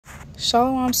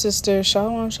Shalawam, sister.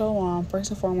 Shalawam, shalawam.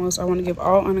 First and foremost, I want to give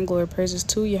all honor and glory praises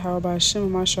to Yahweh by Hashem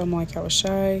and my Shalom like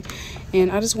Shai.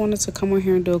 And I just wanted to come on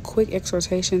here and do a quick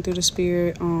exhortation through the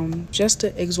Spirit, just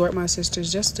to exhort my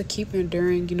sisters, just to keep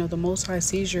enduring. You know, the Most High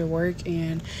sees your work,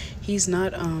 and He's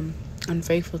not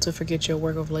unfaithful to forget your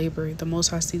work of labor. The Most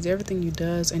High sees everything you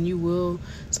does, and you will.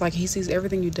 It's like He sees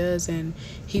everything you does, and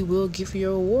He will give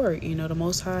you a reward. You know, the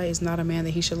Most High is not a man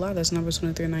that He should lie. That's Numbers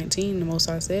 23:19. The Most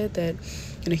High said that,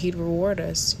 you know, He'd reward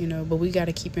us. You know, but we got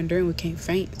to keep enduring. We can't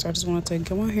faint. So I just wanted to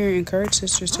come on here and encourage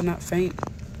sisters to not faint.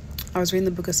 I was reading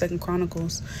the book of 2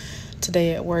 Chronicles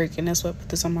today at work, and that's what put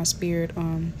this on my spirit.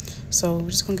 So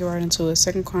we're just gonna get right into it.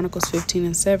 2 Chronicles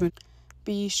 15:7.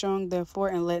 Be ye strong, therefore,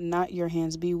 and let not your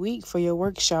hands be weak, for your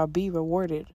work shall be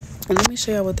rewarded. And let me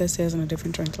show you what that says in a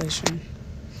different translation,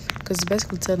 because it's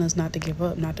basically telling us not to give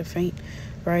up, not to faint,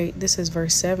 right? This is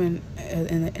verse 7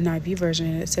 in the NIV version,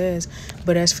 and it says,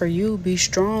 "But as for you, be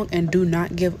strong and do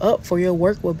not give up, for your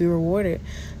work will be rewarded."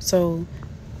 So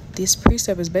this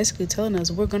precept is basically telling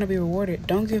us we're going to be rewarded.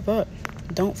 Don't give up.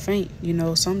 Don't faint. You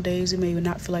know, some days you may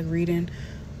not feel like reading.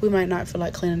 We might not feel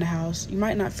like cleaning the house. You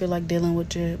might not feel like dealing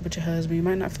with your husband. You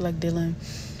might not feel like dealing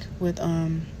with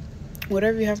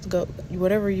whatever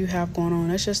you have going on.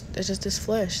 That's just this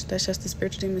flesh. That's just the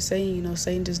spiritual demon saying, you know,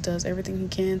 Satan just does everything he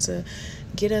can to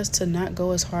get us to not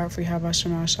go as hard for Yahweh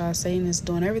Shema Shai. Satan is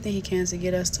doing everything he can to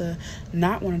get us to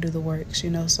not want to do the works, you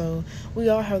know. So we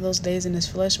all have those days in this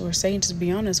flesh where Satan, just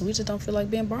be honest, we just don't feel like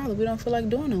being bothered. We don't feel like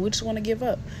doing it. We just want to give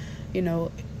up, you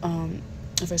know.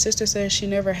 If a sister says she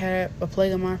never had a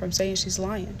plague of mine from Satan, she's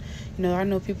lying. You know, I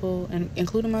know people, and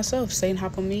including myself, Satan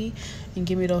hop on me and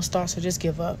give me those thoughts to just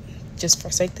give up. Just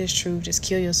forsake this truth. Just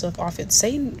kill yourself off it.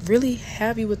 Satan really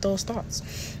have you with those thoughts.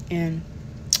 And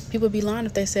people be lying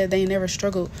if they said they never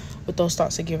struggled with those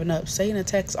thoughts of giving up. Satan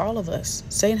attacks all of us.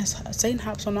 Satan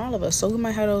hops on all of us. So we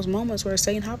might have those moments where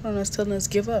Satan hopping on us, telling us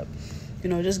give up. You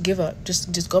know, just give up.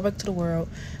 Just go back to the world.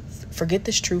 Forget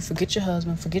this truth. Forget your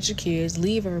husband. Forget your kids.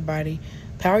 Leave everybody.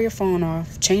 Power your phone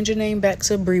off. Change your name back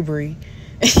to Bree.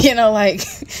 You know, like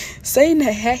Satan,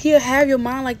 he'll have your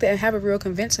mind like that and have it real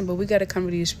convincing. But we got to come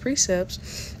to these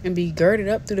precepts and be girded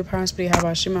up through the power and spirit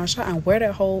of Shema Shai, and wear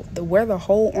the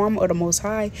whole armor of the Most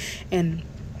High, and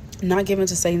not give in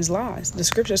to Satan's lies. The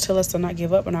scriptures tell us to not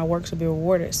give up, and our works will be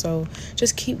rewarded. So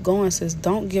just keep going, sis.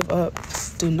 Don't give up.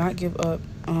 Do not give up.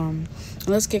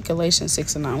 Let's get Galatians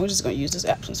 6:9. We're just going to use this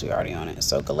app since we're already on it.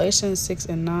 So Galatians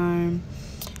 6:9,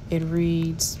 it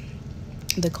reads,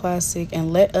 the classic,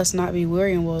 "And let us not be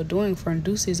weary in well doing, for in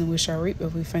due season we shall reap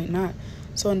if we faint not."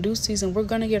 So in due season, we're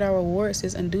going to get our rewards.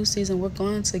 Sis. In due season, we're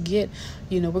going to get,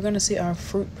 you know, we're going to see our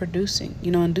fruit producing.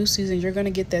 You know, in due season, you're going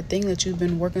to get that thing that you've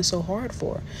been working so hard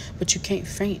for, but you can't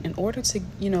faint. In order to,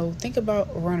 you know, think about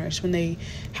runners.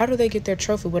 How do they get their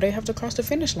trophy? Well, they have to cross the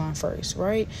finish line first,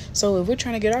 right? So if we're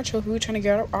trying to get our trophy, we're trying to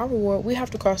get our reward, we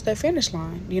have to cross that finish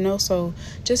line, you know? So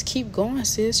just keep going,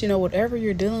 sis. You know, whatever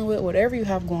you're dealing with, whatever you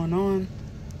have going on,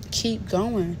 keep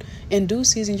going. In due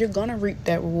season, you're gonna reap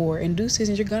that reward. In due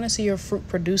season, you're gonna see your fruit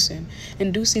producing.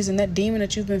 In due season, that demon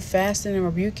that you've been fasting and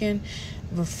rebuking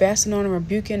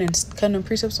and cutting them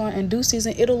precepts on, in due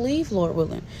season, it'll leave, Lord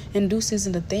willing. In due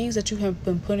season, the things that you have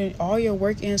been putting all your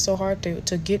work in so hard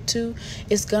to get to,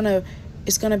 it's gonna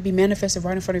be manifested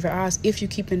right in front of your eyes if you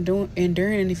keep enduring,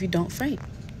 and if you don't faint,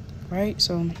 right?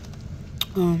 So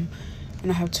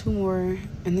and I have two more,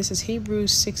 and this is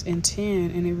Hebrews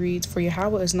 6:10, and it reads, "For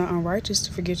Yahweh is not unrighteous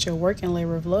to forget your work and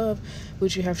labor of love,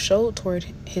 which you have showed toward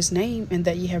his name, and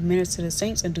that ye have ministered to the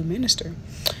saints and do minister."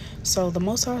 So the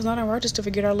Most High is not unrighteous to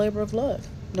forget our labor of love.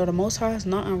 No, the Most High is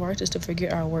not unrighteous to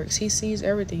forget our works. He sees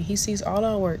everything. He sees all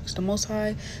our works. The Most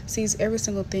High sees every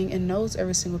single thing and knows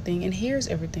every single thing and hears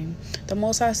everything. The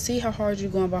Most High see how hard you're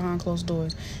going behind closed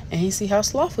doors, and He see how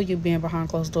slothful you being behind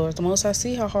closed doors. The Most High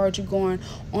see how hard you're going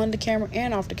on the camera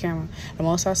and off the camera. The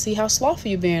Most High see how slothful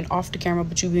you being off the camera,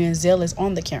 but you being zealous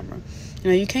on the camera.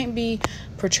 You know, you can't be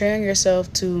portraying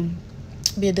yourself to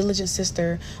be a diligent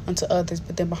sister unto others,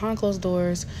 but then behind closed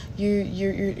doors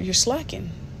you're slacking.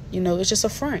 You know, it's just a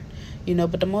front, you know,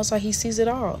 but the Most High, He sees it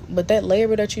all. But that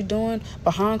labor that you're doing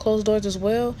behind closed doors as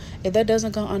well, if that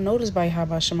doesn't go unnoticed by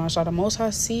Yahweh Shema Shai, the Most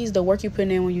High sees the work you put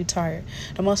in when you're tired.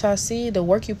 The Most High sees the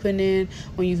work you put in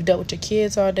when you've dealt with your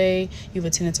kids all day, you've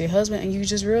attended to your husband, and you're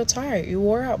just real tired. You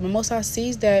wore out. The Most High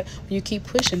sees that when you keep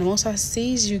pushing. The Most High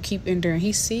sees you keep enduring.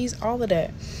 He sees all of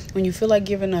that. When you feel like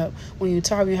giving up, when you're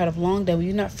tired, when you had a long day, when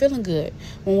you're not feeling good,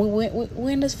 when we're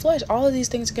in this flesh, all of these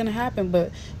things are going to happen.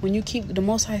 But when you keep, the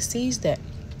Most High sees that.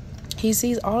 He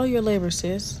sees all of your labor,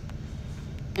 sis.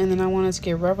 And then I wanted to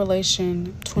get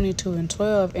Revelation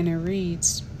 22:12, and it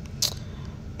reads,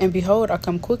 And behold, I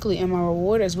come quickly, and my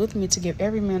reward is with me to give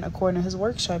every man according to his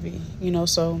work shall be.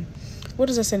 So what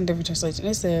does that say in a different translation?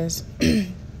 It says,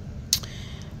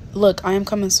 look, I am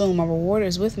coming soon. My reward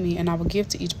is with me, and I will give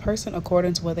to each person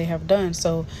according to what they have done.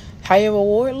 So how your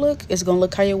reward look is going to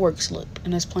look how your works look.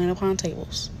 And that's plain upon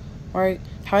tables, right?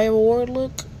 How your reward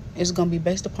look is going to be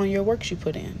based upon your works you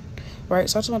put in, right?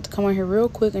 So I just want to come on here real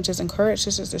quick and just encourage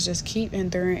sisters to just keep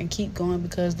enduring and keep going,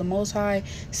 because the Most High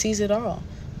sees it all.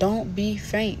 Don't be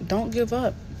faint. Don't give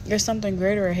up. There's something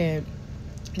greater ahead.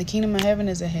 The kingdom of heaven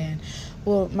is ahead.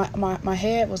 Well, my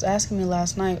head was asking me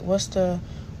last night,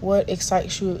 what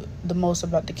excites you the most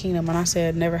about the kingdom? And I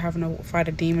said, never having to fight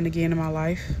a demon again in my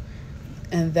life.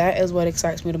 And that is what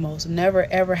excites me the most. Never,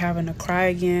 ever having to cry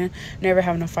again. Never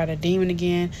having to fight a demon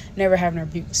again. Never having to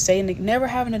rebuke Satan. Never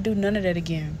having to do none of that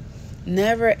again.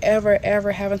 Never, ever,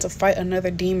 ever having to fight another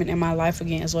demon in my life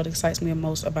again is what excites me the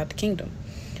most about the kingdom.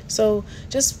 So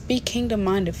just be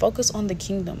kingdom-minded. Focus on the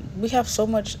kingdom. We have so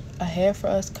much ahead for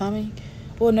us coming.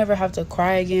 We'll never have to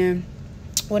cry again.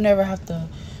 We'll never have to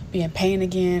be in pain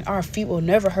again. Our feet will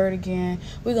never hurt again.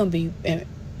 We're going to be in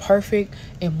perfect,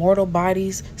 immortal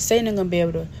bodies. Satan ain't going to be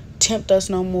able to tempt us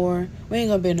no more. We ain't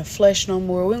going to be in the flesh no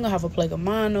more. We ain't going to have a plague of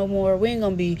mind no more. We ain't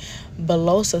going to be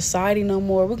below society no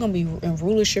more. We're going to be in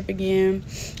rulership again.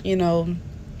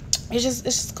 It's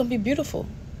just going to be beautiful.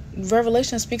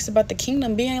 Revelation speaks about the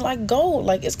kingdom being like gold.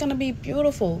 Like, it's going to be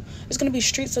beautiful. It's going to be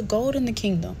streets of gold in the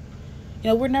kingdom.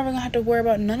 We're never going to have to worry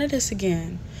about none of this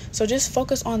again. So just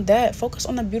focus on that. Focus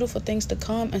on the beautiful things to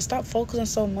come, and stop focusing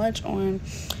so much on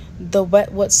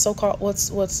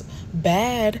what's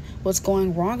bad, what's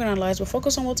going wrong in our lives, but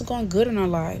focus on what's going good in our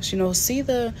lives. See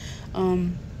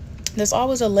there's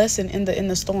always a lesson in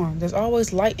the storm. There's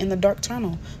always light in the dark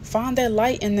tunnel. Find that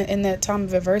light in that time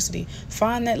of adversity.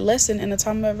 Find that lesson in the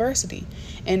time of adversity,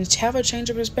 and have a change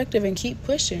of perspective and keep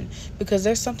pushing, because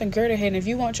there's something greater ahead. And if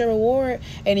you want your reward,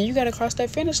 and then you got to cross that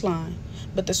finish line.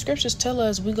 But the scriptures tell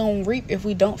us we're going to reap if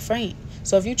we don't faint.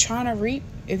 So if you're trying to reap,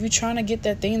 if you're trying to get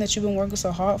that thing that you've been working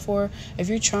so hard for, if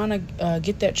you're trying to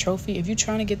get that trophy, if you're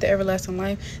trying to get the everlasting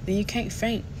life, then you can't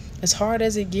faint. As hard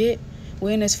as it get,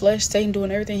 we're in this flesh, Satan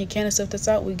doing everything he can to sift us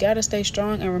out. We got to stay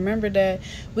strong and remember that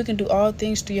we can do all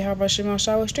things through Yahweh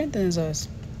Shemashah, which strengthens us.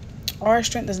 Our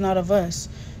strength is not of us.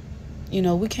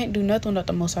 We can't do nothing without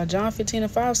the Most High. John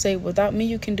 15:5 say, without me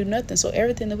you can do nothing. So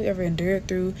everything that we ever endured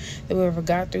through, that we ever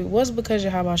got through, was because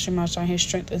Yahweh Shemashah, his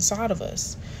strength inside of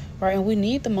us. Right? And we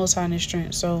need the Most High in his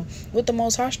strength. So with the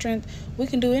Most High strength, we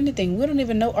can do anything. We don't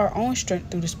even know our own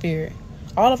strength through the Spirit.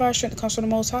 All of our strength comes from the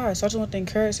Most High. So I just want to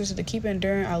encourage sisters to keep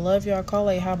enduring. I love y'all. Call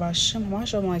it how about Shem, my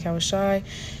show, like how shy.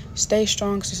 Stay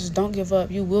strong, sisters. Don't give up.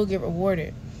 You will get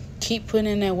rewarded. Keep putting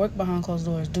in that work behind closed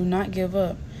doors. Do not give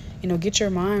up. Get your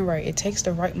mind right. It takes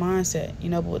the right mindset.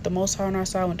 But with the Most High on our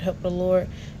side, with the help of the Lord,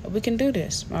 we can do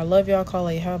this. I love y'all. Call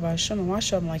it how about Shem, my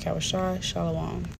show, like how shy. Shalawam.